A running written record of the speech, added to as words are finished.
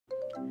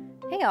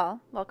Hey y'all,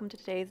 welcome to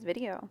today's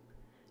video.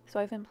 So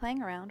I've been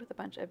playing around with a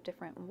bunch of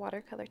different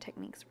watercolor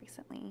techniques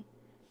recently,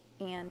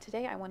 and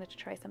today I wanted to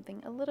try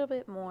something a little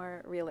bit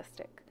more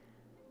realistic.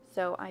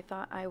 So I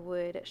thought I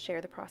would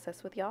share the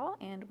process with y'all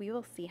and we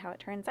will see how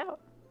it turns out.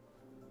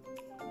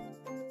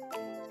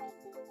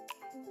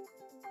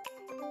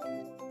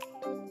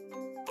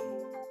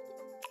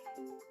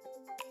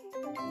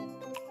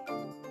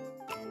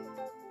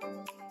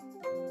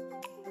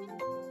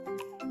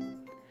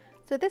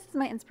 So this is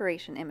my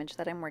inspiration image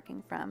that I'm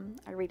working from.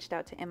 I reached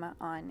out to Emma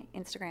on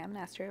Instagram and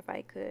asked her if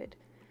I could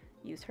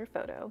use her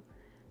photo.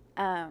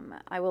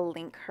 I will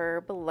link her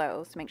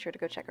below, so make sure to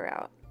go check her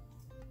out.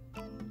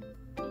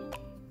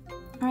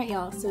 Alright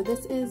y'all, so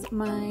this is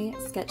my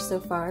sketch so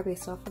far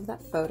based off of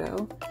that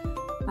photo.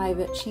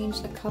 I've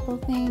changed a couple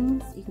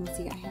things. You can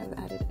see I have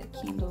added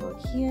a candle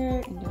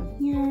here and down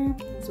here,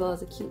 as well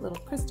as a cute little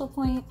crystal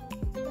point,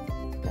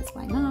 because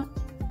why not?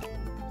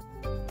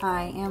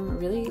 I am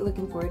really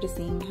looking forward to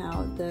seeing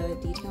how the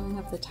detailing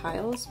of the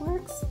tiles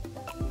works,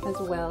 as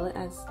well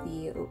as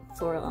the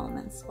floral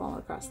elements all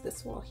across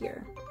this wall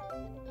here.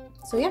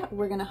 So yeah,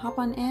 we're gonna hop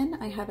on in.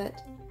 I have it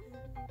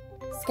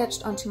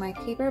sketched onto my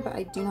paper, but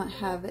I do not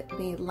have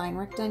the line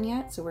work done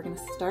yet, so we're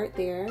gonna start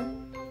there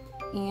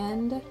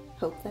and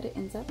hope that it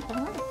ends up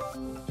all right.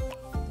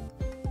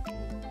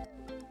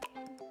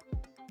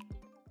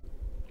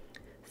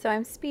 So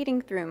I'm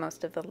speeding through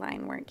most of the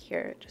line work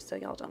here, just so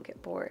y'all don't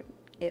get bored.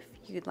 If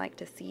you'd like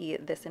to see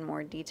this in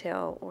more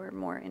detail or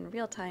more in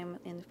real time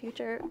in the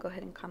future, go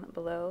ahead and comment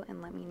below and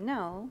let me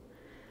know.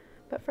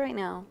 But for right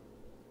now,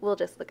 we'll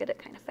just look at it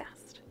kind of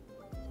fast.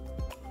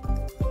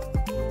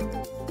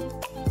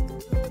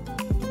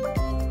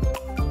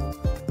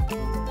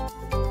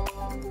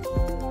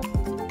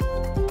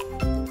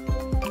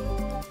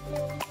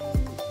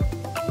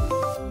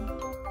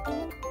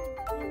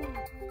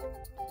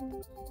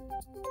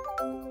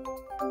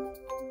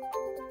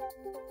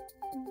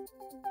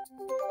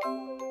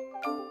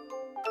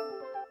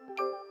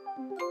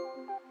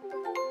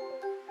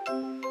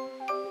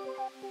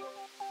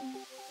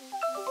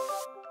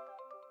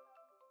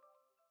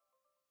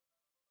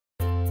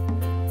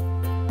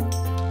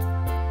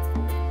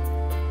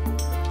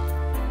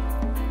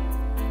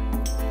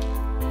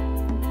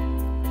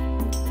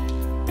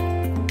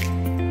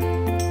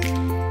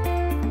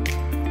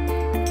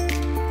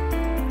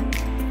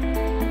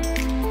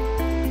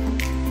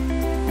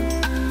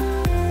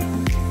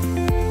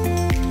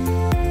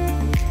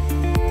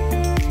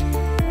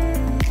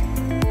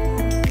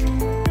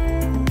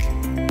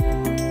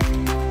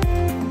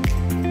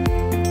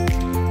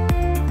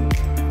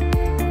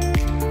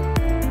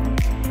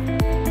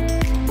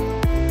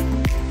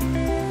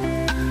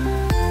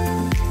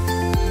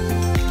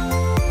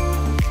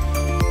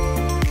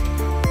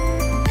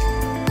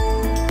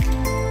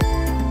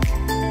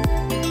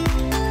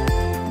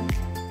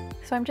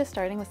 So I'm just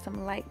starting with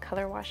some light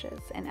color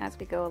washes, and as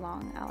we go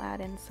along, I'll add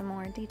in some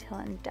more detail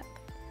and depth.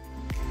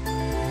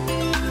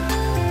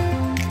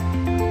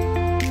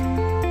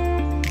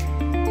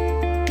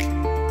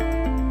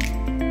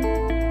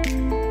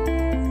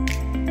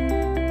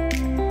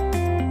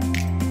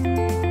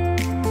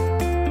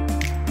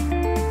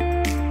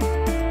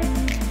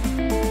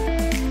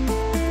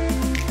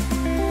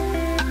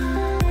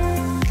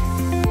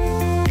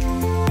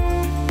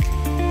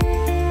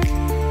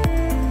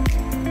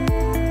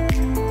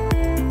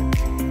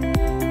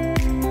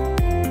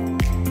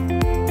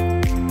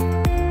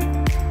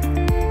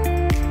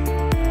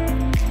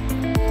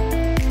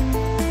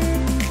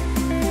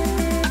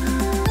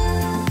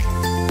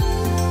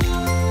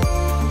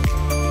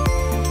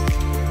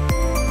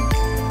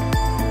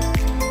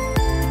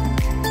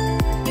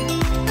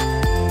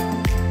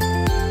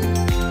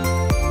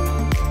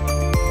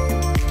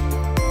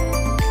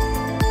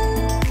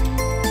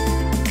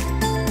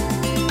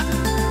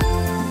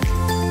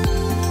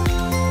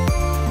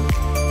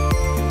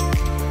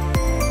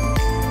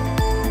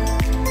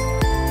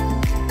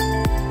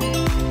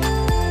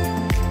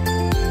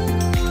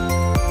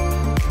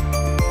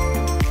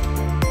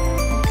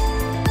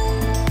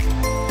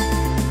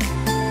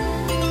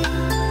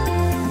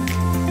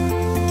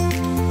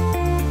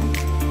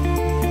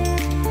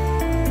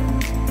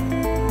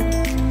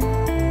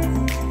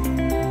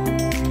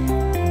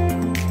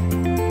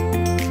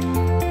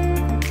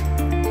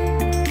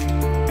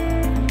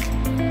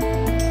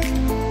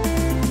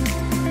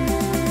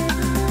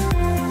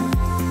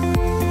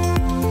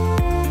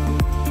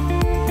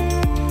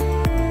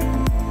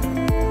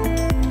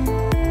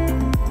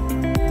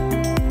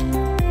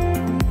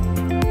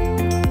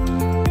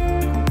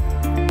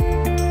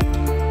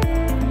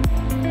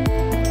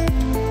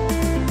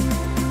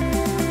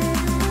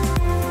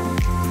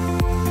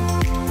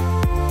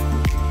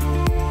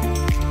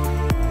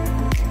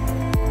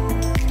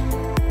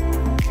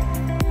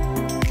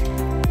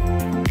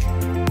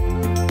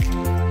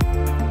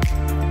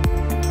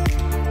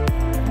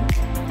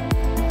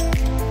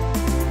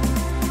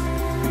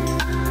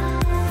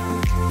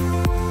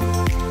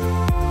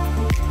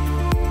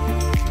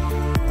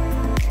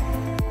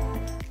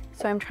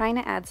 I'm trying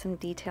to add some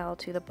detail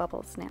to the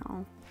bubbles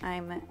now.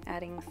 I'm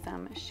adding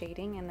some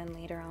shading, and then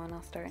later on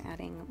I'll start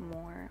adding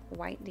more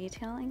white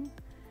detailing,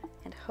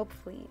 and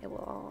hopefully it will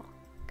all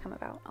come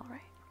about all right.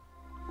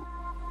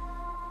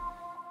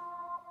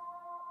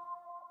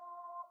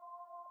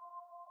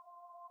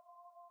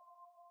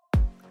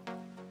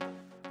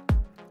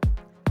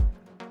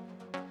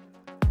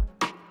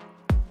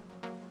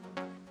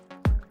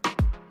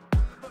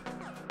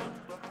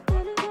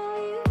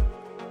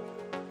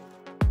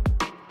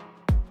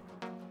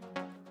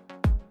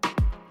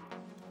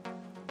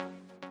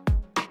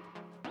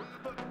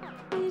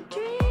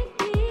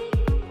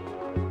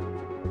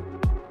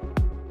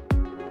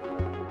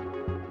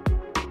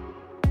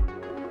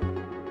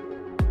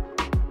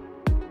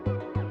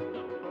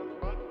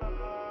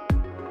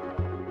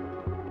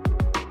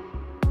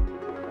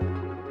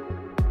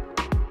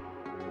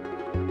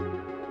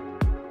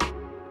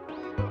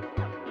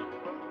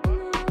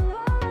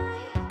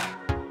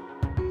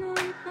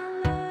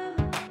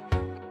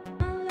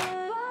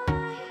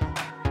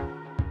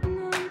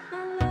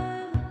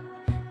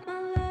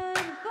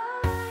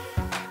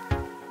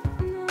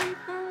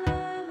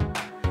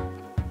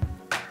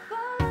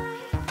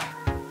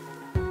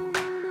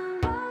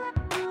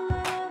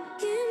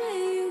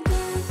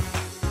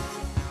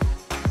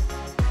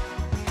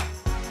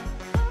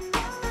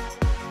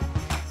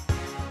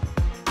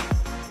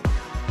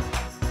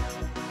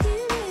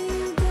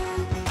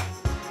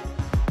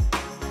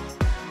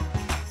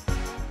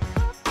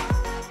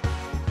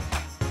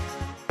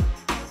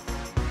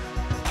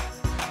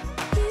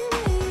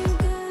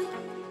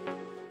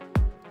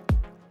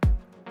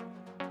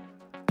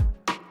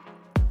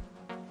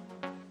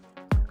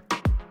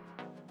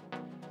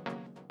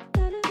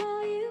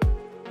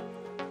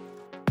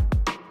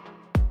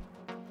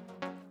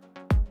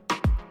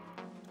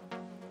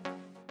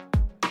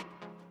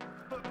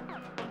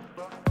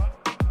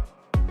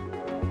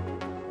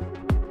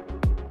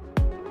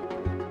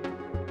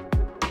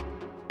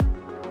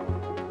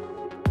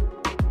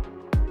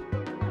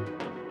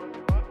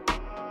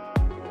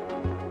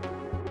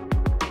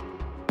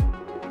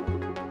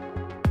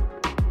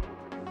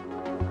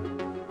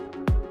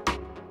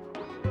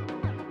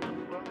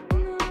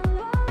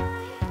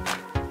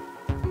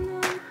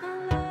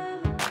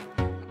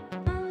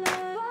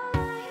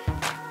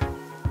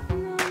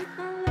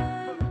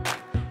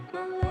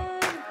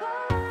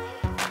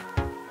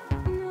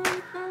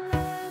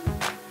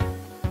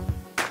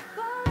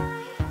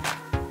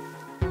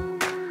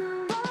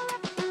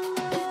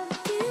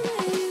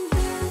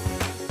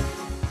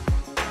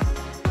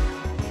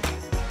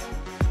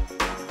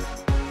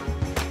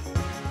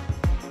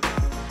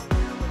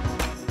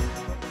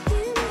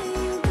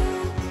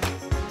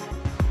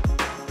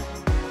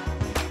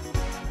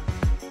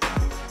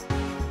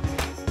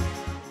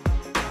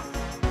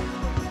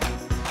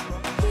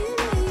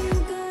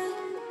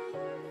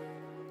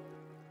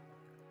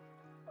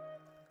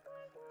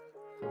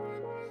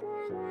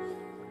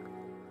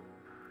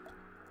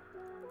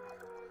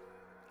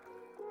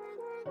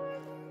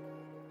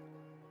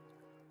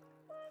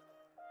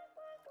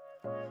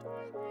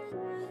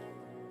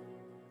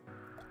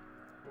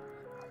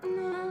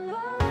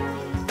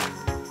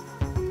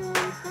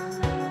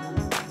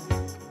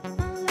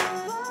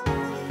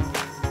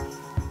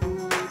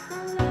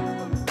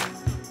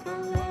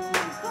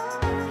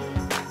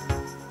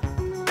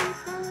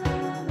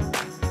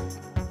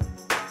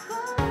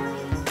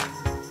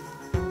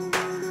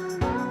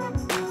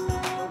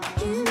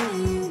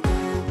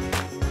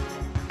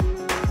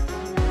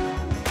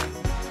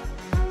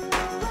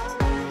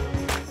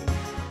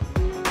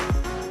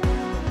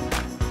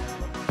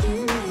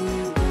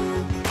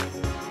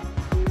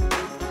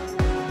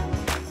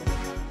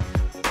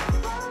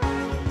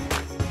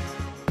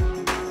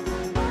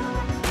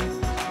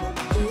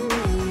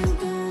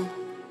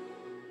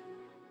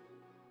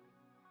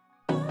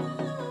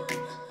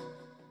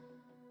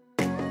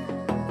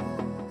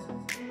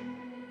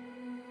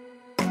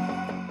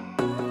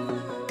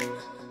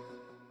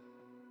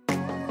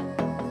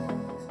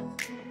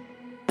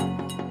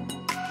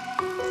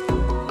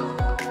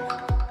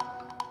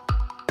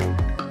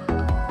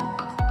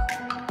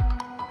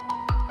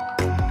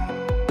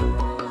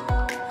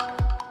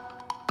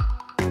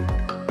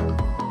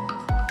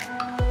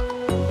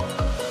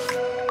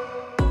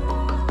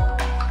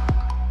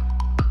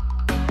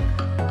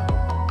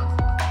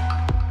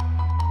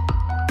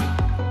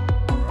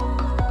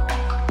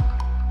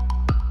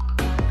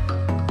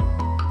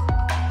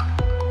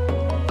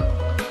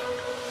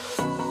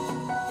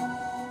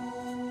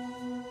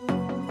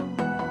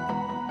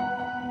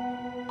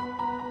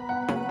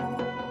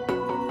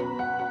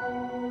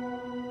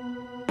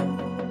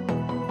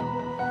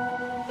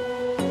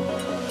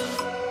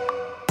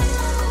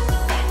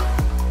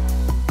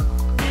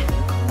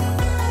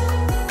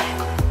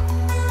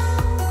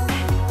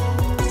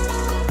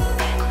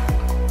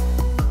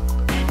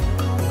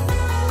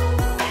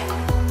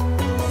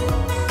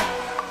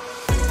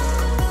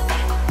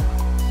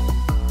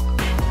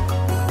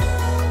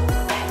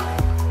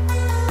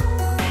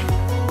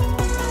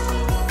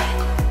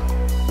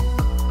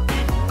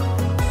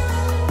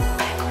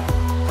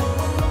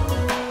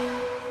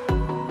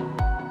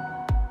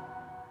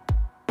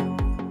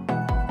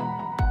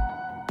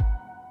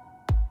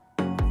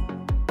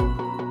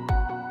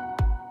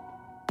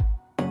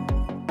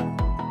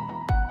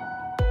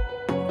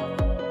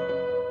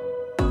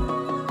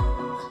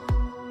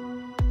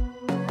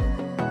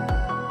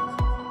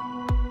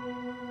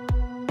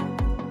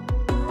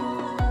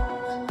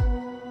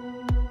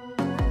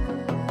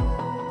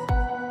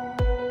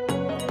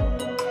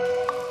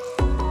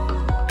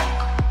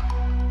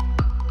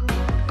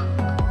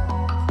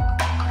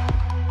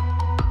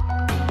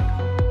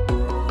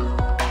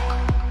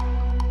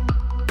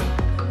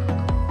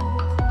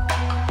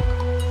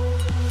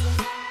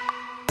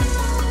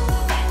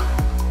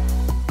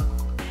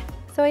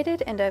 I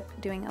did end up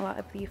doing a lot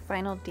of the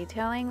final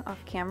detailing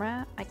off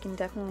camera. I can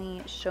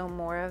definitely show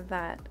more of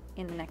that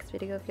in the next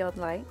video if y'all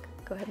like.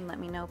 Go ahead and let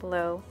me know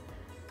below.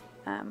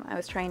 I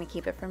was trying to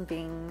keep it from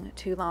being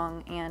too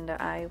long, and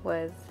I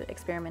was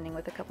experimenting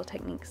with a couple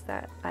techniques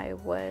that I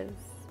was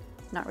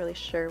not really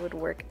sure would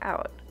work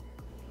out.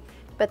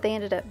 But they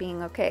ended up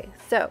being okay.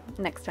 So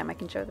next time I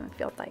can show them if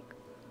y'all like.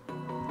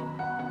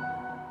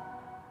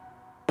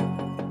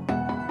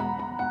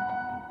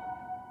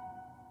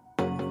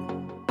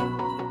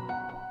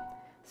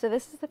 So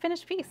this is the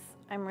finished piece.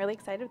 I'm really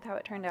excited with how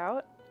it turned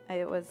out.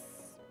 It was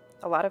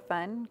a lot of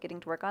fun getting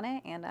to work on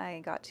it, and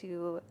I got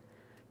to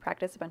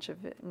practice a bunch of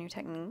new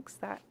techniques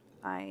that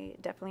I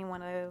definitely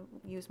want to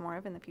use more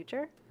of in the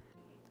future.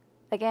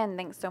 Again,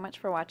 thanks so much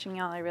for watching,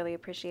 y'all. I really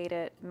appreciate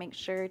it. Make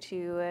sure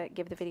to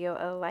give the video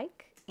a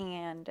like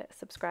and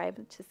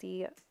subscribe to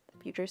see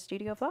future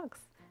studio vlogs.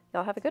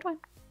 Y'all have a good one.